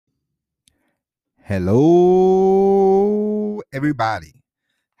Hello, everybody.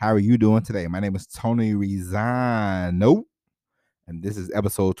 How are you doing today? My name is Tony Rizano, and this is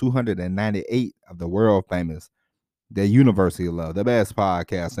episode 298 of the world famous The University of Love, the best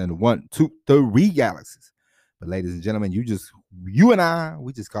podcast in 1, 2, 3 galaxies. But ladies and gentlemen, you and I,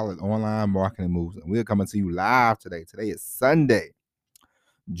 we just call it online marketing moves, and we're coming to you live today. Today is Sunday,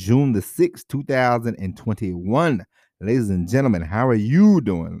 June the 6th, 2021. Ladies and gentlemen, how are you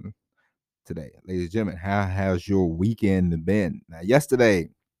doing today? Ladies and gentlemen, how has your weekend been? Now, yesterday,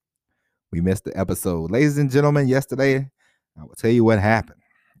 we missed the episode. Ladies and gentlemen, yesterday, I will tell you what happened.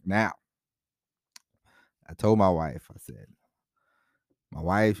 Now, I told my wife, I said, my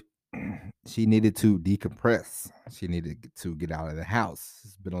wife, she needed to decompress. She needed to get out of the house.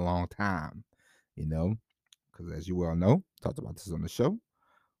 It's been a long time, because as you well know, talked about this on the show,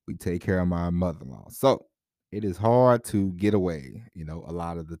 we take care of my mother-in-law. So it is hard to get away, a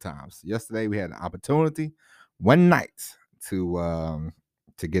lot of the times. Yesterday we had an opportunity one night to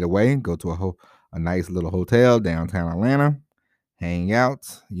get away, go to a nice little hotel downtown Atlanta, hang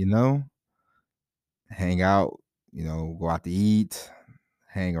out, go out to eat,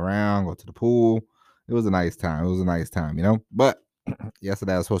 hang around, go to the pool. It was a nice time. But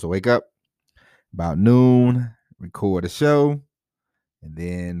yesterday I was supposed to wake up about noon, record a show, and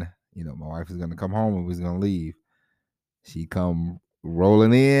then my wife is gonna come home and we was gonna leave. She come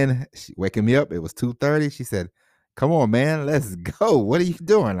rolling in, she waking me up. It was 2:30. She said, "Come on, man, let's go. What are you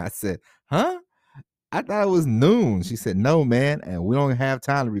doing?" I said, "Huh? I thought it was noon." She said, "No, man, and we don't have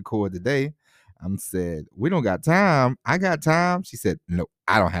time to record today." I said, "We don't got time. I got time." She said, "No,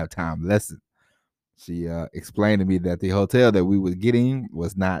 I don't have time. Listen." She explained to me that the hotel that we was getting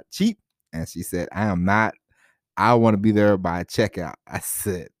was not cheap, and she said, I want to be there by checkout." I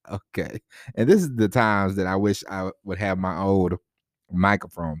said, "Okay." And this is the times that I wish I would have my old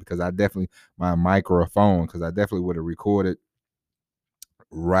microphone, because I definitely would have recorded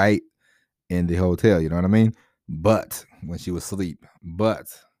right in the hotel. You know what I mean? But when she was asleep,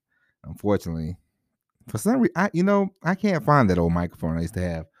 unfortunately, for some reason, I can't find that old microphone I used to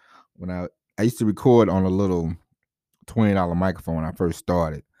have when I used to record on a little $20 microphone when I first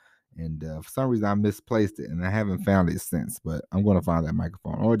started. And for some reason, I misplaced it, and I haven't found it since. But I'm going to find that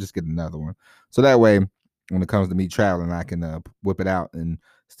microphone, or just get another one, so that way, when it comes to me traveling, I can whip it out and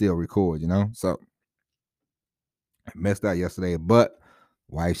still record. So I messed out yesterday, but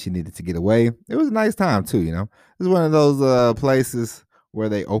wife, she needed to get away. It was a nice time too. It was one of those places where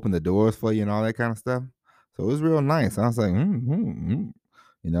they open the doors for you and all that kind of stuff. So it was real nice. I was like, you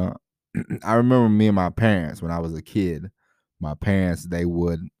know. I remember me and my parents when I was a kid. My parents, they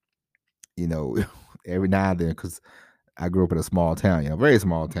would, every now and then, because I grew up in a small town, very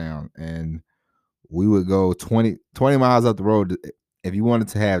small town, and we would go 20 miles up the road. If you wanted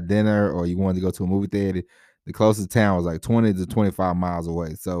to have dinner or you wanted to go to a movie theater, the closest town was like 20 to 25 miles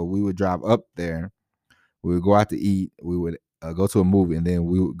away. So we would drive up there. We would go out to eat. We would go to a movie, and then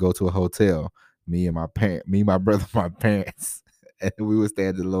we would go to a hotel. Me, my brother, my parents, and we would stay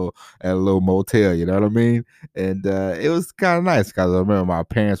at a little motel. You know what I mean? And it was kind of nice, because I remember my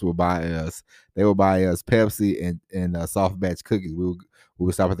parents would buy us. They would buy us Pepsi and soft batch cookies. We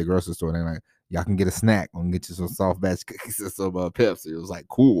would stop at the grocery store, and they're like, "Y'all can get a snack. I'm gonna get you some soft batch cookies and some Pepsi." It was like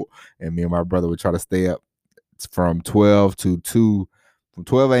cool. And me and my brother would try to stay up from 12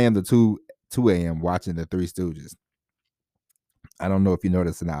 a.m. to 2 a.m. watching the Three Stooges. I don't know if you know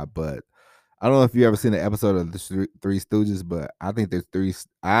this or not, but I don't know if you ever seen an episode of the Three Stooges, but I think the Three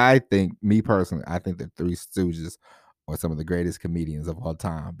Stooges are some of the greatest comedians of all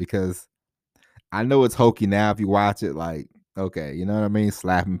time, because I know it's hokey now if you watch it, like, okay, you know what I mean?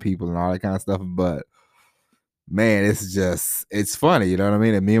 Slapping people and all that kind of stuff, but man, it's funny, you know what I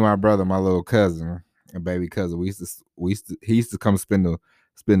mean? And me and my brother, my little cousin, and baby cousin, he used to come spend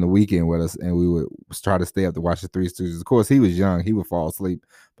the weekend with us, and we would try to stay up to watch the Three Stooges. Of course, he was young, he would fall asleep,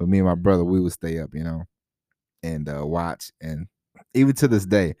 but me and my brother, we would stay up, and watch. And even to this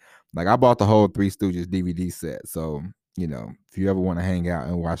day, like, I bought the whole Three Stooges DVD set. So, if you ever want to hang out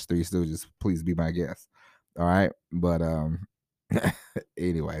and watch Three Stooges, please be my guest. All right. But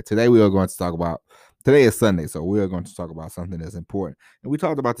anyway, today is Sunday, so we are going to talk about something that's important. And we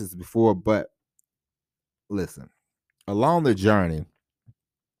talked about this before, but listen, along this journey,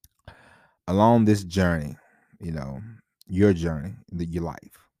 your journey, your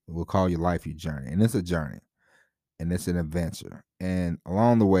life. We'll call your life your journey. And it's a journey. And it's an adventure. And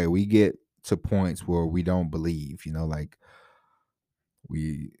along the way, we get to points where we don't believe, like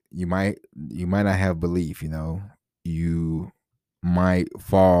you might not have belief, you might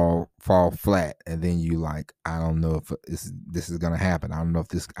fall flat, and then you like, I don't know if this is gonna happen. I don't know if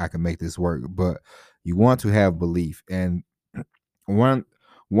this I can make this work. But you want to have belief, and one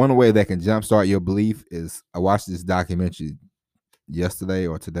one way that can jumpstart your belief is, I watched this documentary yesterday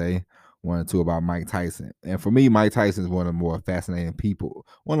or today, one or two, about Mike Tyson. And for me, Mike Tyson is one of the more fascinating people,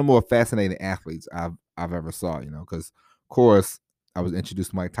 one of the more fascinating athletes I've ever saw. Because of course I was introduced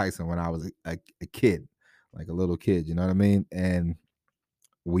to Mike Tyson when I was a kid, like a little kid. You know what I mean? And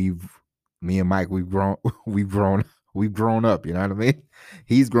we've me and Mike, we've grown we've grown up. You know what I mean?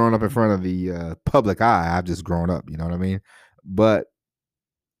 He's grown up in front of the public eye. I've just grown up. You know what I mean? But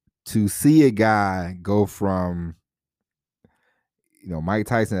to see a guy go from, Mike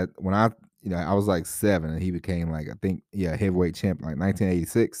Tyson, when I was like 7, and he became, like, I think, yeah, heavyweight champion, like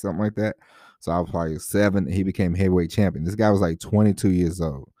 1986, something like that. So I was probably 7, and he became heavyweight champion. This guy was like 22 years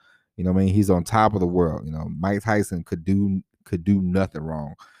old. You know what I mean? He's on top of the world. Mike Tyson could do nothing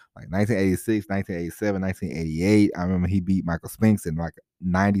wrong. Like 1986, 1987, 1988. I remember he beat Michael Spinks in like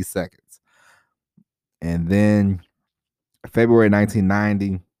 90 seconds. And then February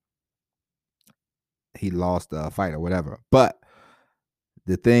 1990, he lost a fight or whatever. But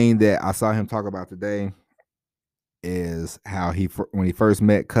the thing that I saw him talk about today is how when he first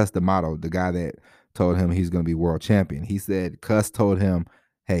met Cus D'Amato, the guy that told him he's going to be world champion. He said Cus told him,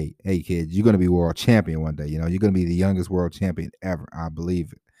 hey kid, you're going to be world champion one day. You're going to be the youngest world champion ever. I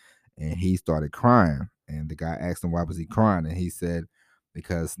believe it. And he started crying. And the guy asked him, why was he crying? And he said,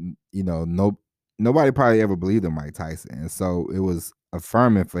 because, nobody probably ever believed in Mike Tyson. And so it was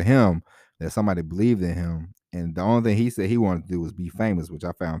affirming for him that somebody believed in him. And the only thing he said he wanted to do was be famous, which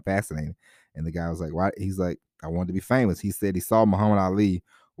I found fascinating. And the guy was like, why? He's like, I wanted to be famous. He said he saw Muhammad Ali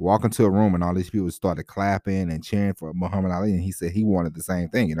walk into a room and all these people started clapping and cheering for Muhammad Ali. And he said he wanted the same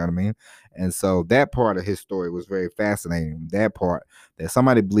thing. You know what I mean? And so that part of his story was very fascinating. That part, that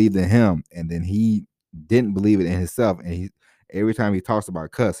somebody believed in him, and then he didn't believe it in himself. And every time he talks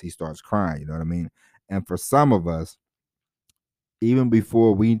about Cus, he starts crying. You know what I mean? And for some of us, even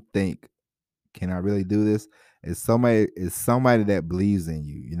before we think, can I really do this? Is somebody that believes in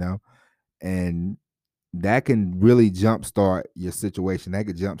you, and that can really jumpstart your situation. That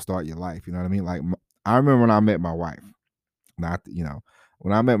could jumpstart your life. You know what I mean? Like, I remember when I met my wife.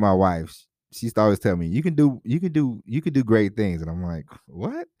 When I met my wife, she used to always tell me, you can do great things," and I'm like,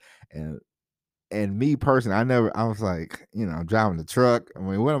 "What?" And me personally, I was like, I'm driving the truck. I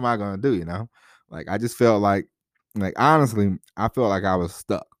mean, what am I gonna do? Like, I just felt like honestly, I felt like I was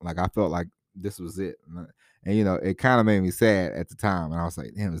stuck. Like, I felt like this was it. And it kind of made me sad at the time. And I was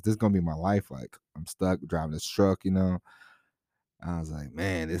like, damn, is this gonna be my life? Like, I'm stuck driving this truck. I was like,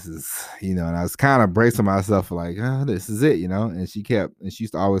 man, this is, and I was kind of bracing myself for like, oh, this is it. And she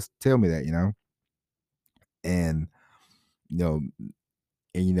used to always tell me that. And,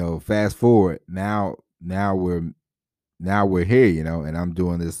 you know, fast forward now we're here, and I'm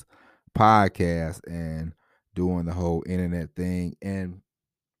doing this podcast and doing the whole internet thing. And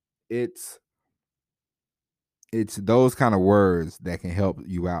it's those kind of words that can help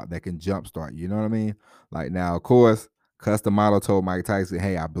you out, that can jumpstart you. You know what I mean? Like, now, of course, Cus D'Amato told Mike Tyson,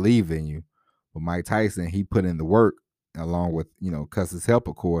 hey, I believe in you. But Mike Tyson, he put in the work, along with, Cus's help,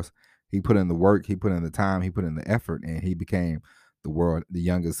 of course. He put in the work, he put in the time, he put in the effort, and he became the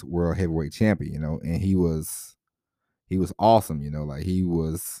youngest world heavyweight champion, and he was awesome. Like, he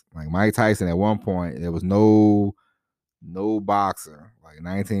was like Mike Tyson. At one point, there was no boxer, like,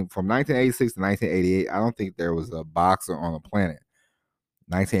 1986 to 1988. I don't think there was a boxer on the planet,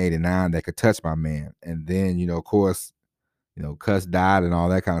 1989, that could touch my man. And then, of course, Cus died and all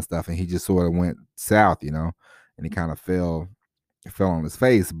that kind of stuff, and he just sort of went south, and he kind of fell on his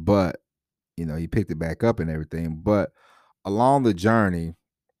face. But he picked it back up and everything. But along the journey,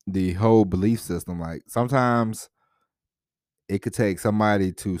 the whole belief system, like, sometimes it could take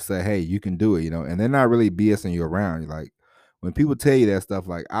somebody to say, hey, you can do it, and they're not really BSing you around. Like, when people tell you that stuff,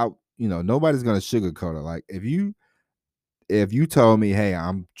 like, nobody's gonna sugarcoat it. Like, if you told me, hey,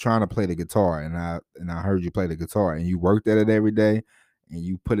 I'm trying to play the guitar, and I heard you play the guitar, and you worked at it every day, and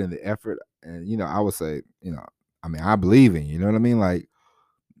you put in the effort, and I would say, I mean, I believe in you. You know what I mean? Like,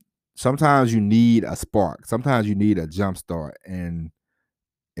 sometimes you need a spark. Sometimes you need a jump start. And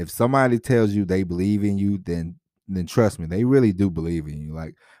if somebody tells you they believe in you, then trust me, they really do believe in you.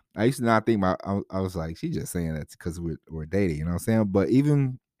 Like, I used to not think I was like, she's just saying that because we're dating, you know what I'm saying? But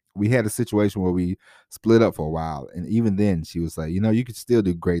even we had a situation where we split up for a while, and even then she was like, you could still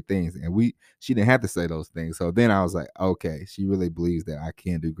do great things. And she didn't have to say those things. So then I was like, okay, she really believes that I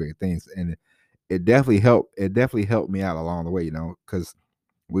can do great things. And it definitely helped. It definitely helped me out along the way, because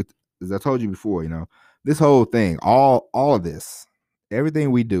as I told you before, this whole thing, all of this,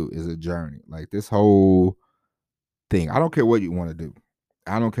 everything we do is a journey. Like this whole thing. I don't care what you want to do.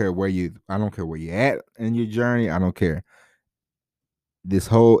 I don't care where you're at in your journey. I don't care. This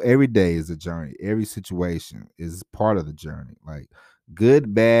whole every day is a journey. Every situation is part of the journey. Like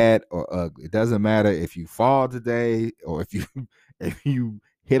good, bad, or ugly. It doesn't matter if you fall today or if you if you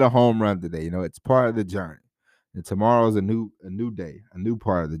hit a home run today. It's part of the journey. And tomorrow's a new day, a new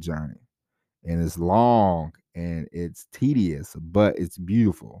part of the journey. And it's long and it's tedious, but it's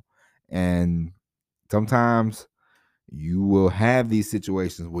beautiful. And sometimes you will have these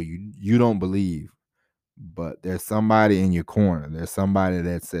situations where you don't believe, but there's somebody in your corner. There's somebody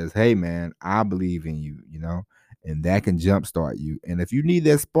that says, "Hey, man, I believe in you," and that can jumpstart you. And if you need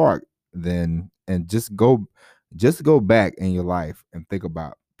that spark, then and just go back in your life and think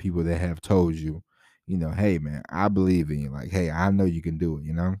about people that have told you, "Hey, man, I believe in you." Like, "Hey, I know you can do it."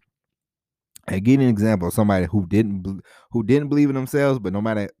 And give an example of somebody who didn't believe in themselves, but no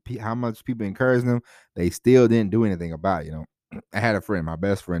matter how much people encouraged them, they still didn't do anything about it. I had a friend, my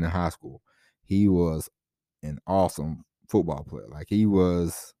best friend in high school. He was an awesome football player. Like he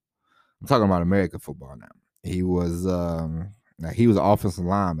was, I'm talking about American football now. He was like he was an offensive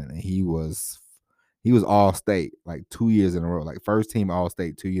lineman, and he was all state like 2 years in a row, like first team all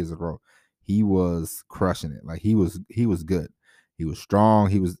state 2 years in a row. He was crushing it. Like he was good. He was strong.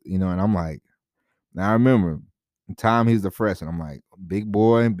 He was, and I'm like, now I remember the time he's a freshman. I'm like, big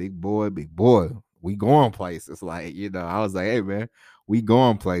boy, big boy, big boy. We going places. Like, I was like, hey man, we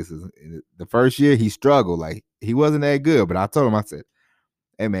going places. The first year he struggled. Like he wasn't that good. But I told him, I said,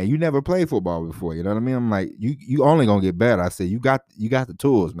 hey man, you never played football before. You know what I mean? I'm like, you only gonna get better. I said, you got the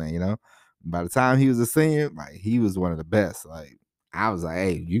tools, man. By the time he was a senior, like he was one of the best. Like I was like,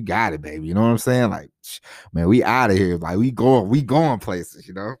 hey, you got it, baby. You know what I'm saying? Like, man, we out of here. Like we going places.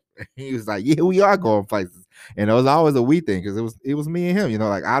 He was like, yeah, we are going places. And it was always a we thing because it was me and him.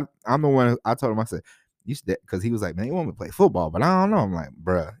 Like I'm the one. I told him, I said, you should, because he was like, man, you want me to play football, but I don't know. I'm like,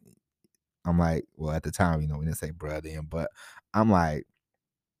 bruh. I'm like, well, at the time, we didn't say bruh then, but I'm like,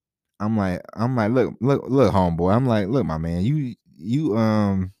 look, homeboy. I'm like, look, my man, you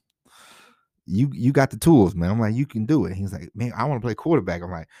got the tools, man. I'm like, you can do it. He's like, man, I want to play quarterback. I'm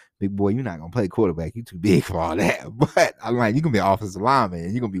like, big boy, you're not gonna play quarterback. You too big for all that. But I'm like, you can be an offensive lineman.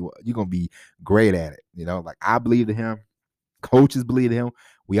 And you're gonna be great at it. Like I believe in him. Coaches believe in him.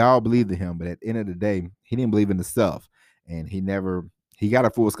 We all believed in him. But at the end of the day, he didn't believe in himself, and he got a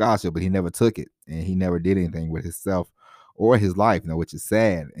full scholarship, but he never took it, and he never did anything with himself or his life. Which is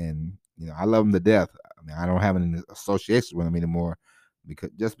sad. And I love him to death. I mean, I don't have an association with him anymore because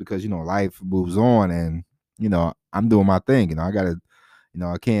life moves on, and I'm doing my thing. I gotta,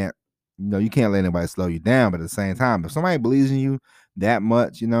 I can't, you can't let anybody slow you down. But at the same time, if somebody believes in you that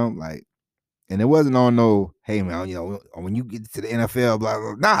much, like, and it wasn't on no, hey man, when you get to the NFL, blah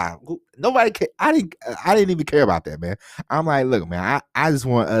blah. Nah, nobody. I didn't even care about that, man. I'm like, look, man, I just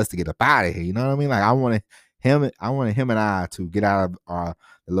want us to get up out of here. You know what I mean? Like, I wanted him and I to get out of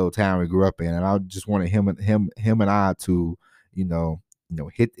the little town we grew up in, and I just wanted him and I to,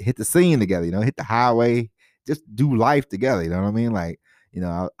 hit the scene together. Hit the highway, just do life together. You know what I mean? Like,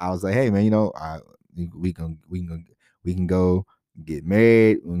 I was like, hey man, we can go get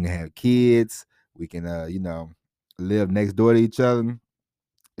married, we can have kids, we can live next door to each other.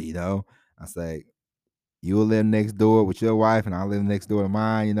 I say, you'll live next door with your wife and I'll live next door to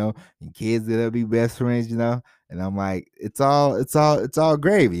mine, and kids that'll be best friends. And I'm like, it's all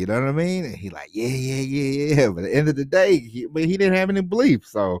gravy, you know what I mean? And he like, yeah, yeah, yeah, yeah. But at the end of the day, he didn't have any belief.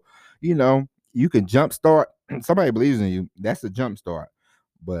 So, you can jumpstart. Somebody believes in you, that's a jump start.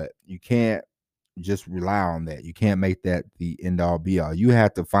 But you can't just rely on that. You can't make that the end all be all. You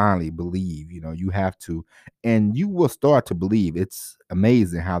have to finally believe, you have to, and you will start to believe. It's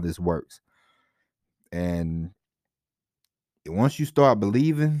amazing how this works. And once you start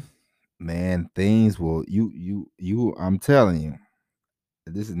believing, man, things will I'm telling you,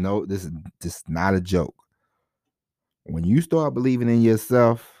 this is not a joke. When you start believing in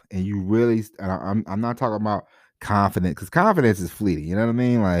yourself and you really, and I'm not talking about confidence, because confidence is fleeting. You know what I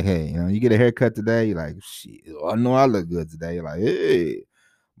mean? Like, hey, you get a haircut today, you're like, shit, I know I look good today. You're like, hey.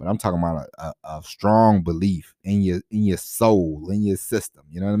 But I'm talking about a strong belief in your soul, in your system.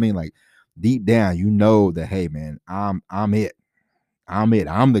 You know what I mean? Like deep down, you know that, hey man, I'm it. I'm it.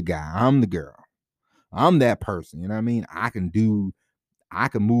 I'm the guy. I'm the girl. I'm that person. You know what I mean? I can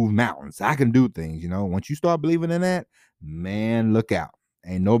move mountains. I can do things. Once you start believing in that, man, look out.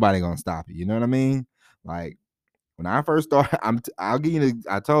 Ain't nobody gonna stop you. You know what I mean? Like when I first started, I'll give you.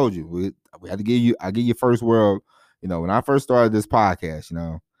 I told you we had to give you. I give you first world. When I first started this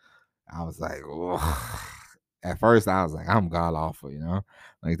podcast, I was like, oh. at first I was like, I'm god awful,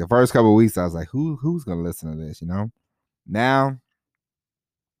 Like the first couple of weeks, I was like, who's gonna listen to this, Now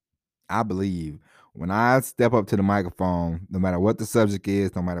I believe when I step up to the microphone, no matter what the subject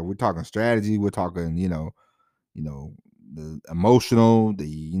is, no matter we're talking strategy, we're talking, you know, the emotional,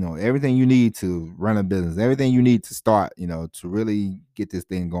 everything you need to run a business, everything you need to start, to really get this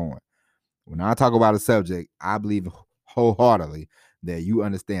thing going. When I talk about a subject, I believe wholeheartedly that you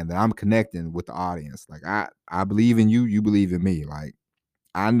understand that I'm connecting with the audience. Like I believe in you, you believe in me. Like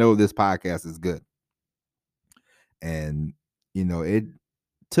I know this podcast is good. And it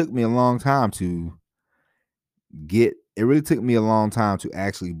took me a long time to it really took me a long time to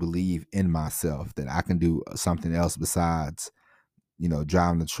actually believe in myself that I can do something else besides,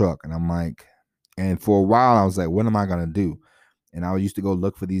 driving the truck. And I'm like, and for a while I was like, what am I gonna do? And I used to go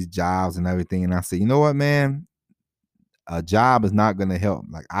look for these jobs and everything. And I said, you know what, man? A job is not gonna help.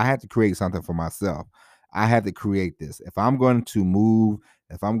 Like I had to create something for myself. I had to create this. If I'm going to move,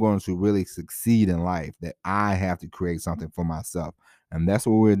 if I'm going to really succeed in life, that I have to create something for myself. And that's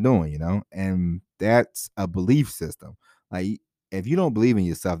what we're doing, And that's a belief system. Like if you don't believe in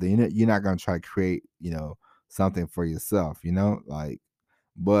yourself, then you're not going to try to create, something for yourself, Like,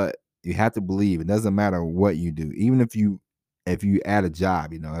 but you have to believe. It doesn't matter what you do, even if you add a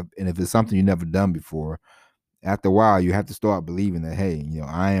job, and if it's something you've never done before. After a while, you have to start believing that, hey,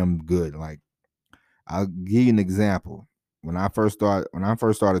 I am good. Like I'll give you an example. When I first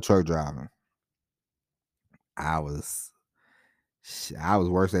started truck driving, I was I was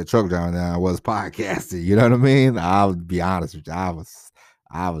worse at truck driving than I was podcasting. You know what I mean? I'll be honest with you. I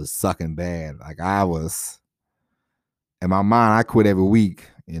was sucking bad. Like I was in my mind, I quit every week,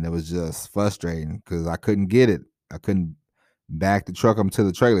 and it was just frustrating because I couldn't get it. I couldn't back the truck up to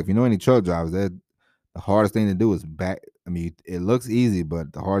the trailer. If you know any truck drivers, that the hardest thing to do is back. I mean, it looks easy,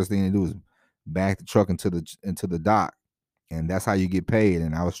 but the hardest thing to do is back the truck into the dock, and that's how you get paid.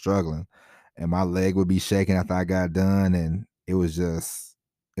 And I was struggling, and my leg would be shaking after I got done, and it was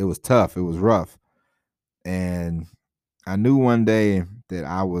tough. It was rough, and I knew one day that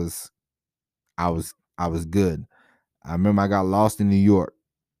I was good. I remember I got lost in New York.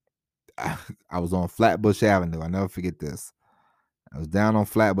 I was on Flatbush Avenue. I never forget this. I was down on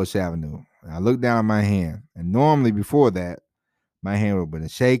Flatbush Avenue. And I looked down at my hand. And normally before that, my hand would have been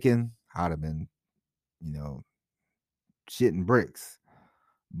shaking. I'd have been, you know, shitting bricks.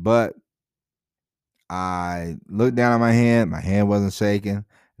 But I looked down at my hand wasn't shaking,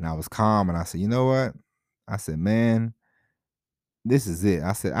 and I was calm. And I said, you know what? I said, man, this is it.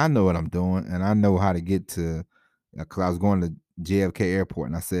 I said, I know what I'm doing, and I know how to get to, because I was going to JFK Airport.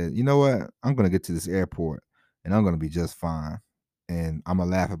 And I said, you know what? I'm going to get to this airport, and I'm going to be just fine. And I'm going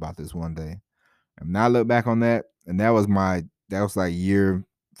to laugh about this one day. And now I look back on that, and that was like year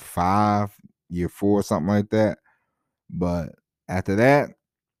 5, year 4, something like that. But after that,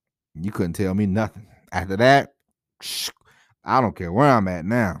 you couldn't tell me nothing. After that, I don't care where I'm at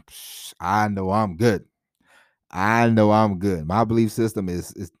now. I know I'm good. I know I'm good. My belief system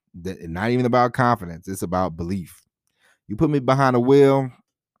is not even about confidence. It's about belief. You put me behind the wheel,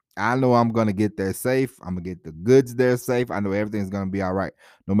 I know I'm gonna get there safe. I'm gonna get the goods there safe. I know everything's gonna be all right,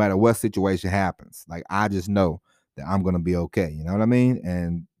 no matter what situation happens. Like I just know that I'm gonna be okay. You know what I mean?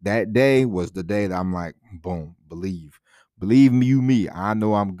 And that day was the day that I'm like, boom, believe me. I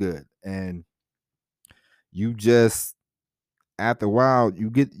know I'm good. And you just after a while, you'll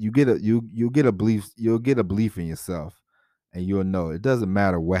get a belief in yourself, and you'll know it doesn't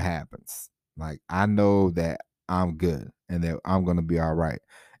matter what happens. Like I know that I'm good and that I'm gonna be all right.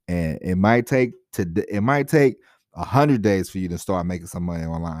 And it might take 100 days for you to start making some money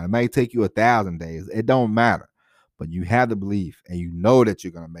online. It might take you 1,000 days. It don't matter, but you have the belief, and you know that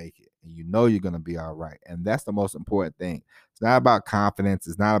you're gonna make it, and you know you're gonna be all right. And that's the most important thing. It's not about confidence.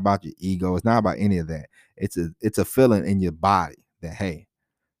 It's not about your ego. It's not about any of that. It's a feeling in your body that hey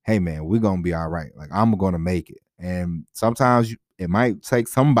man, we're gonna be all right. Like I'm gonna make it. And sometimes it might take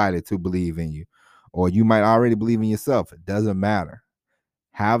somebody to believe in you, or you might already believe in yourself. It doesn't matter.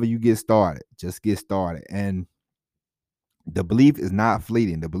 However you get started, just get started. And the belief is not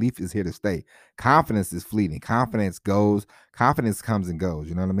fleeting. The belief is here to stay. Confidence is fleeting. Confidence comes and goes.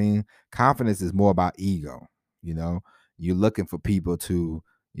 You know what I mean? Confidence is more about ego. You know, you're looking for people to,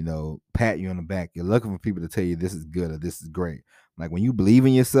 pat you on the back. You're looking for people to tell you this is good or this is great. Like when you believe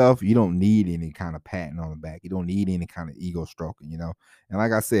in yourself, you don't need any kind of patting on the back. You don't need any kind of ego stroking, And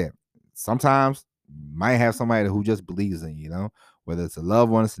like I said, sometimes you might have somebody who just believes in you, whether it's a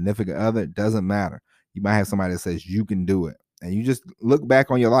loved one, a significant other, it doesn't matter. You might have somebody that says you can do it. And you just look back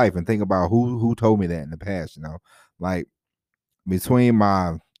on your life and think about who told me that in the past, Like between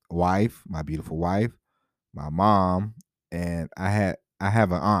my wife, my beautiful wife, my mom, and I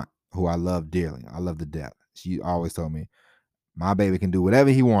have an aunt who I love dearly. I love to death. She always told me, my baby can do whatever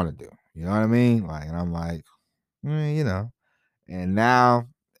he want to do. You know what I mean? Like, and I'm like, you know. And now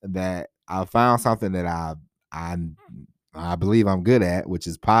that I found something that I I believe I'm good at, which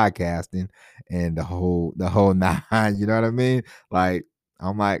is podcasting and the whole nine. You know what I mean? Like,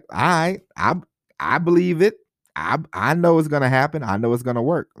 I'm like, all right, I believe it. I know it's gonna happen. I know it's gonna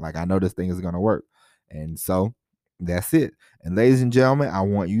work. Like, I know this thing is gonna work. And so that's it. And ladies and gentlemen, I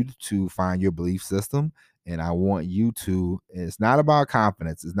want you to find your belief system. And I want you to, it's not about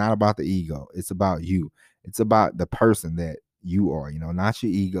confidence, it's not about the ego, it's about you. It's about the person that you are, not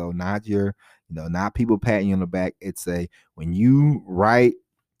your ego, not your, not people patting you on the back. It's a, when you write,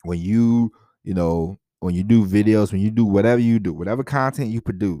 when when you do videos, when you do whatever you do, whatever content you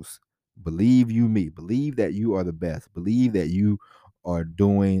produce, believe you me, believe that you are the best, believe that you are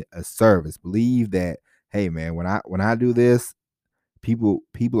doing a service, believe that, hey man, when I do this, people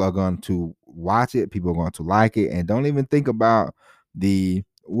are going to watch it, people are going to like it, and don't even think about the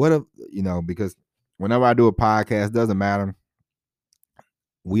what if, because whenever I do a podcast, doesn't matter,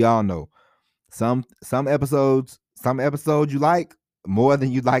 we all know some episodes you like more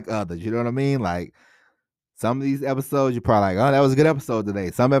than you like others. You know what I mean? Like, some of these episodes you're probably like, oh, that was a good episode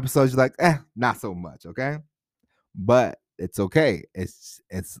today. Some episodes you're like, not so much. Okay. But it's okay. It's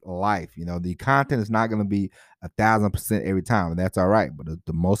life. The content is not going to be 1,000% every time, and that's all right. But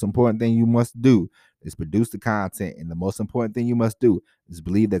the most important thing you must do is produce the content, and the most important thing you must do is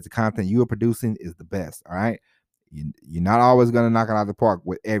believe that the content you are producing is the best. All right. You're not always going to knock it out of the park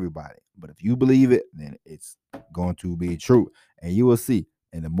with everybody, but if you believe it, then it's going to be true, and you will see.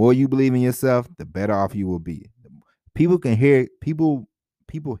 And the more you believe in yourself, the better off you will be. People can hear people.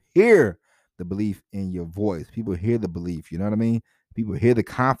 People hear the belief in your voice. People hear the belief. You know what I mean? People hear the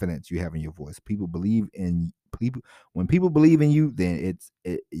confidence you have in your voice. People believe in people. When people believe in you, then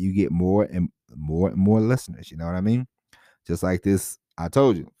you get more and more listeners. You know what I mean? Just like this, I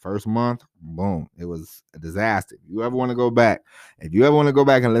told you, first month, boom, it was a disaster. If you ever want to go back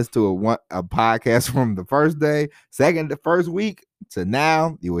and listen to a podcast from the first day, the first week to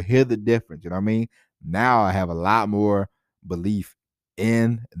now, you will hear the difference. You know what I mean? Now I have a lot more belief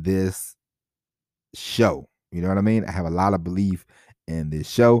in this show. You know what I mean? I have a lot of belief in this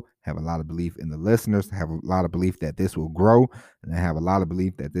show, have a lot of belief in the listeners, have a lot of belief that this will grow, and I have a lot of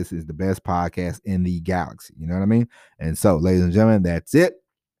belief that this is the best podcast in the galaxy. You know what I mean? And so, ladies and gentlemen, that's it.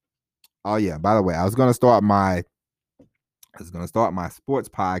 Oh yeah, by the way, I was gonna start my sports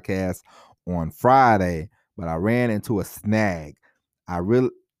podcast on Friday, but I ran into a snag. I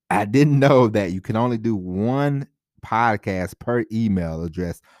didn't know that you can only do one podcast per email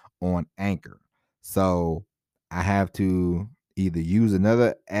address on Anchor. So I have to either use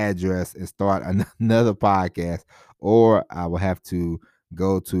another address and start another podcast, or I will have to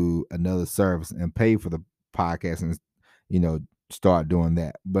go to another service and pay for the podcast and you know start doing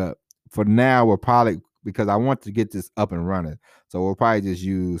that. But for now, we'll probably, because I want to get this up and running, so we'll probably just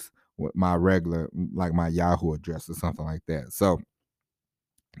use my regular, like my Yahoo address or something like that. So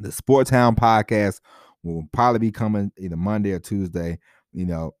the Sports Hound podcast will probably be coming either Monday or Tuesday. You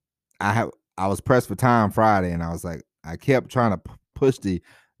know, I was pressed for time Friday, and I was like, I kept trying to push the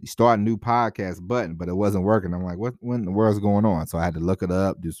start a new podcast button, but it wasn't working. I'm like, what in the world's going on? So I had to look it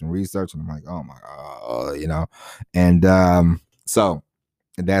up, do some research, and I'm like, oh my god, and so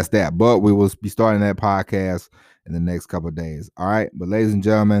that's that. But we will be starting that podcast in the next couple of days. All right, but ladies and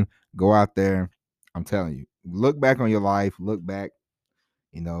gentlemen, go out there. I'm telling you, look back on your life, look back,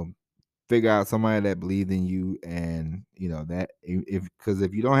 you know, figure out somebody that believed in you, and that because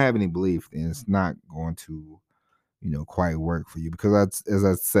if you don't have any belief, then it's not going to quite work for you, because that's, as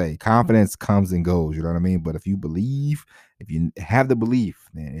I say, confidence comes and goes, you know what I mean? But if you believe, if you have the belief,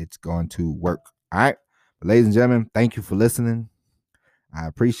 then it's going to work. All right, but ladies and gentlemen, thank you for listening. I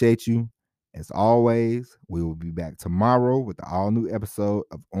appreciate you. As always, we will be back tomorrow with the all new episode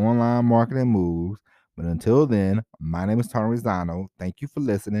of Online Marketing Moves. But until then, my name is Tony Rizzano. Thank you for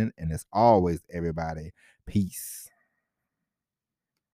listening. And as always, everybody, peace.